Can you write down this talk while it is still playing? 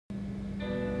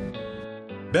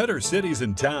Better Cities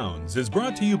and Towns is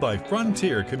brought to you by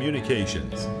Frontier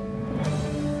Communications.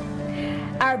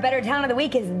 Our Better Town of the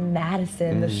Week is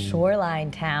Madison, the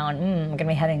shoreline town. We're going to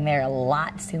be heading there a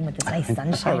lot soon with this nice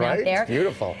sunshine out there. It's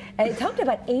beautiful. And it's home to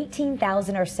about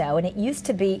 18,000 or so, and it used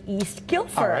to be East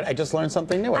Guilford. All right, I just learned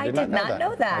something new. I did not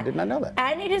know that. I did not know that.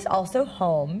 And it is also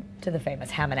home to the famous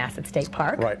Hammonasset State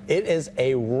Park. Right. It is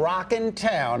a rockin'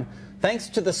 town thanks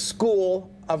to the School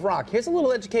of Rock. Here's a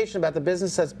little education about the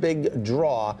business that's big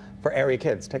draw for area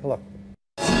kids. Take a look.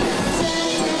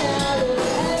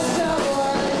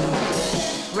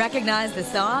 Recognize the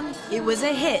song? It was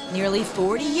a hit nearly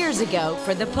 40 years ago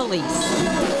for the Police.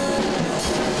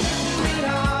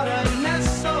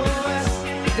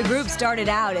 The group started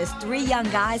out as 3 young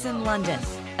guys in London,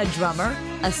 a drummer,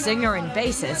 a singer and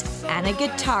bassist, and a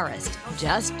guitarist,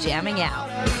 just jamming out.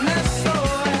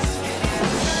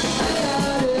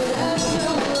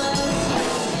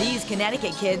 These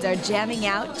Connecticut kids are jamming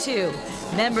out too,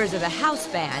 members of the house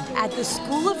band at the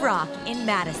School of Rock in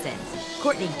Madison.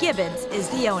 Courtney Gibbons is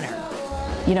the owner.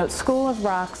 You know, School of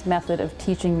Rock's method of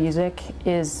teaching music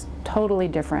is totally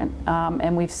different,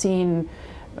 and we've seen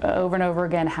over and over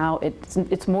again how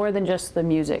it's more than just the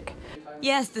music.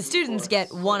 Yes, the students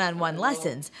get one-on-one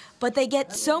lessons, but they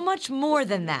get so much more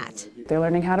than that. They're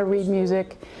learning how to read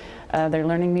music, they're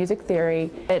learning music theory.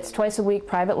 It's twice a week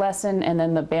private lesson, and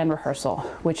then the band rehearsal,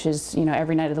 which is, you know,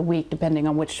 every night of the week, depending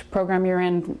on which program you're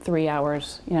in, 3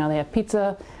 hours. You know, they have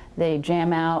pizza, they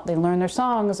jam out, they learn their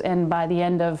songs, and by the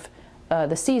end of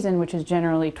the season, which is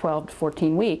generally 12 to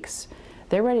 14 weeks,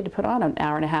 they're ready to put on an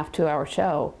hour and a half, 2-hour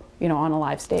show, you know, on a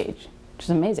live stage, which is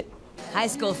amazing. High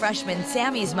school freshman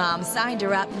Sammy's mom signed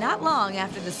her up not long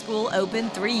after the school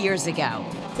opened 3 years ago.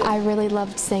 I really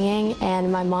loved singing, and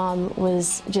my mom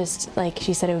was just like,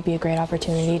 she said it would be a great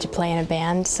opportunity to play in a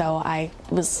band, so I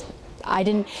was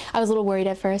a little worried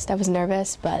at first. I was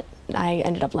nervous, but I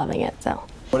ended up loving it, so.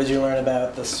 What did you learn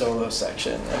about the solo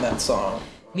section and that song?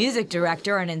 Music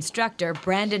director and instructor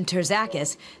Brandon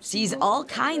Terzakis sees all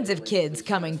kinds of kids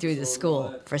coming through the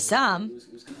school. For some,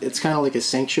 it's kind of like a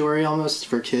sanctuary almost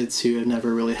for kids who have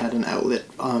never really had an outlet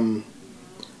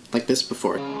like this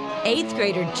before. 8th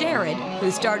grader Jared,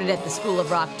 who started at the School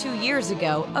of Rock 2 years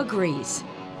ago, agrees.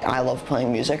 I love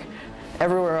playing music.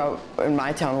 Everywhere in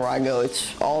my town where I go,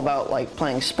 it's all about like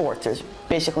playing sports. There's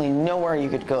basically nowhere you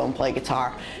could go and play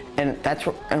guitar, and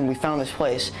we found this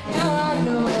place.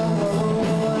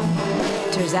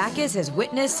 Terzakis has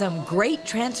witnessed some great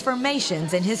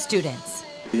transformations in his students.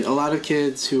 A lot of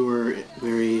kids who were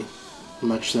very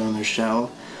much so in their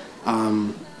shell,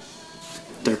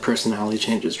 their personality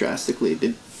changes drastically.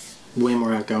 They're way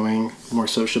more outgoing, more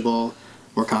sociable,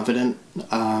 more confident.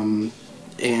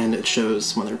 And it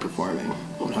shows when they're performing,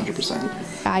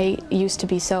 100%. I used to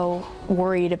be so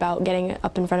worried about getting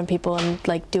up in front of people and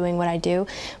like doing what I do,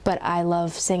 but I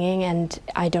love singing and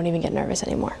I don't even get nervous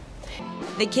anymore.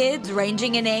 The kids,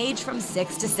 ranging in age from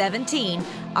 6 to 17,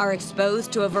 are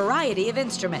exposed to a variety of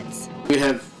instruments. We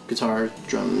have guitar,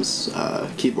 drums,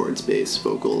 keyboards, bass,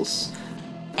 vocals.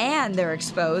 And they're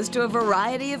exposed to a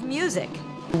variety of music.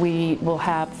 We will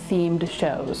have themed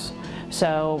shows.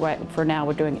 So right for now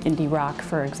we're doing indie rock,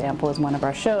 for example, as one of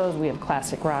our shows. We have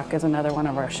classic rock as another one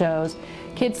of our shows.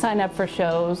 Kids sign up for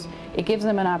shows. It gives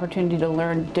them an opportunity to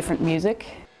learn different music.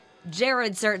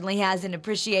 Jared certainly has an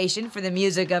appreciation for the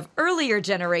music of earlier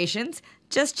generations.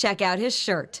 Just check out his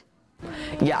shirt.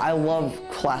 Yeah, I love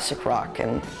classic rock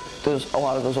and a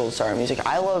lot of those old style music.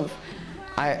 I love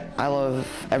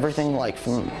everything like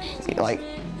from like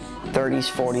 30s,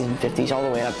 40s, and 50s, all the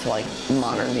way up to like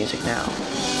modern music now.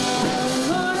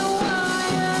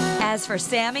 As for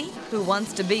Sammy, who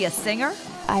wants to be a singer,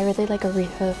 I really like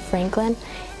Aretha Franklin,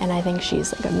 and I think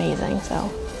she's like amazing,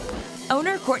 so.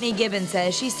 Owner Courtney Gibbons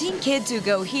says she's seen kids who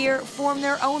go here form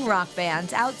their own rock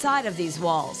bands outside of these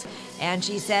walls. And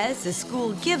she says the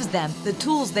school gives them the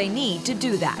tools they need to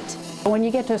do that. When you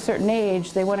get to a certain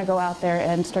age, they want to go out there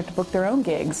and start to book their own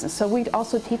gigs. So we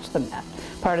also teach them that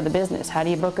part of the business. How do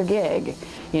you book a gig?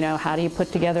 You know, how do you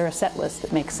put together a set list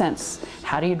that makes sense?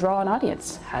 How do you draw an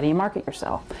audience? How do you market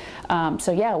yourself?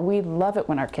 So yeah, we love it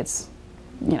when our kids,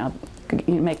 you know,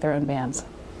 make their own bands.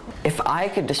 If I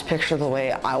could just picture the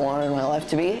way I wanted my life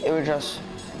to be, it would just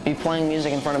be playing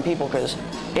music in front of people, because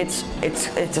it's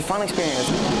a fun experience.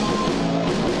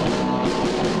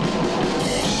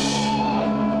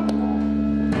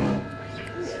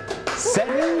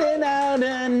 Sending out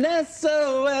an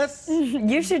SOS.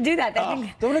 You should do that.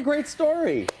 What a great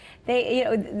story.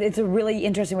 it's a really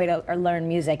interesting way to learn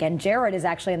music. And Jared is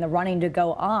actually in the running to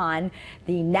go on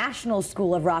the National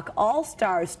School of Rock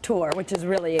All-Stars Tour, which is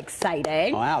really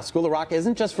exciting. Wow, School of Rock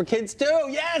isn't just for kids too.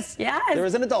 Yes! Yes! There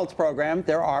is an adults program.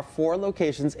 There are 4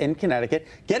 locations in Connecticut.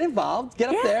 Get involved. Get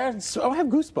up there. I have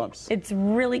goosebumps. It's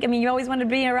really, I mean, you always wanted to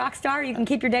be a rock star. You can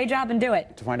keep your day job and do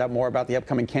it. To find out more about the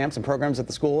upcoming camps and programs at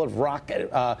the School of Rock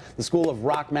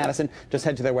Madison, just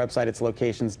head to their website. It's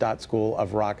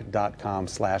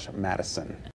locations.schoolofrock.com/Madison.